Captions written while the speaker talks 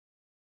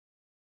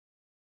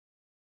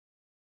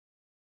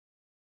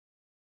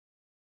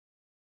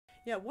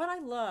Yeah, what I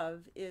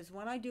love is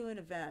when I do an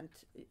event,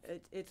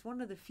 it's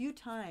one of the few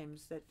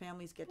times that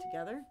families get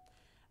together,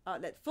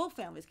 that full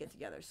families get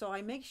together. So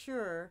I make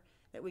sure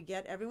that we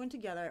get everyone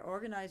together, I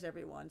organize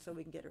everyone so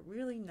we can get a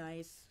really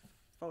nice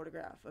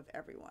photograph of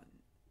everyone.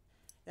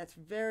 That's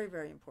very,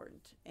 very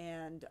important.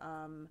 And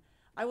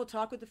I will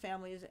talk with the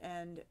families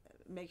and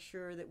make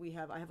sure that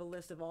I have a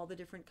list of all the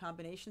different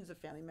combinations of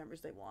family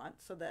members they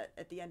want, so that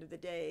at the end of the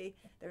day,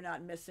 they're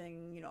not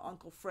missing,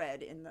 Uncle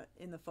Fred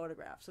in the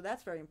photograph. So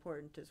that's very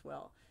important as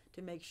well,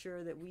 to make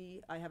sure that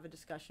I have a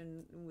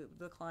discussion with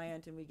the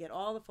client and we get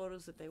all the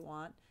photos that they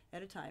want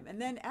at a time.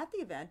 And then at the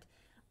event,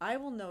 I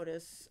will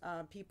notice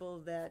people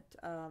that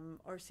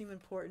or seem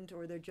important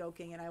or they're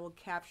joking, and I will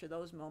capture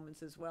those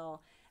moments as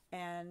well.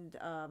 And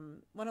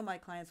one of my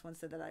clients once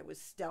said that I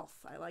was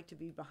stealth. I like to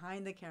be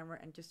behind the camera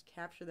and just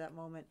capture that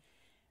moment.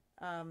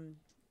 Um,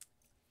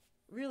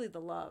 Really,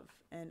 the love,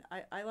 and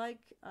I like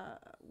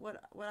what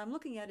I'm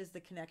looking at is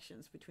the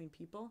connections between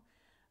people.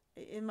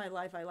 In my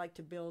life, I like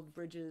to build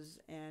bridges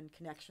and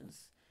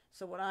connections.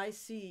 So what I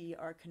see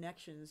are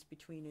connections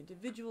between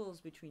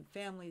individuals, between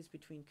families,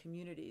 between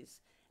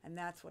communities, and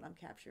that's what I'm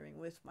capturing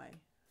with my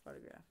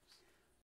photographs.